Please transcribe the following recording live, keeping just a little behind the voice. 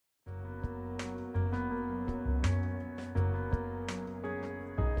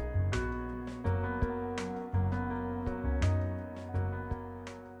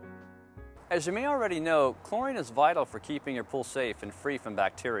As you may already know, chlorine is vital for keeping your pool safe and free from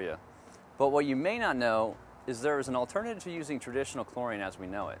bacteria. But what you may not know is there is an alternative to using traditional chlorine as we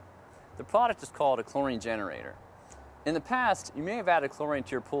know it. The product is called a chlorine generator. In the past, you may have added chlorine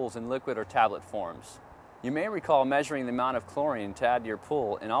to your pools in liquid or tablet forms. You may recall measuring the amount of chlorine to add to your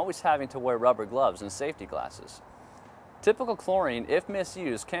pool and always having to wear rubber gloves and safety glasses. Typical chlorine, if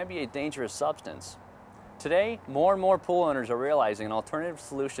misused, can be a dangerous substance. Today, more and more pool owners are realizing an alternative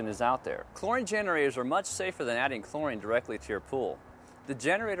solution is out there. Chlorine generators are much safer than adding chlorine directly to your pool. The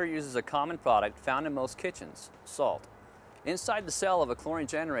generator uses a common product found in most kitchens, salt. Inside the cell of a chlorine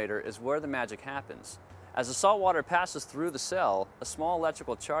generator is where the magic happens. As the salt water passes through the cell, a small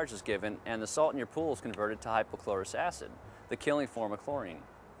electrical charge is given and the salt in your pool is converted to hypochlorous acid, the killing form of chlorine.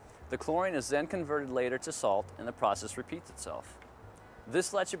 The chlorine is then converted later to salt and the process repeats itself.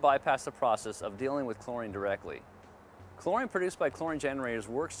 This lets you bypass the process of dealing with chlorine directly. Chlorine produced by chlorine generators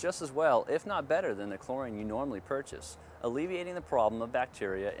works just as well, if not better, than the chlorine you normally purchase, alleviating the problem of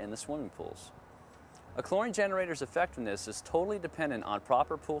bacteria in the swimming pools. A chlorine generator's effectiveness is totally dependent on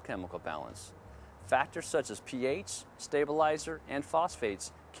proper pool chemical balance. Factors such as pH, stabilizer, and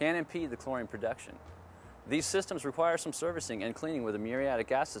phosphates can impede the chlorine production. These systems require some servicing and cleaning with a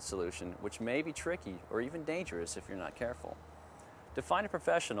muriatic acid solution, which may be tricky or even dangerous if you're not careful. To find a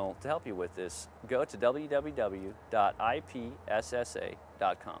professional to help you with this, go to www.ipssa.com.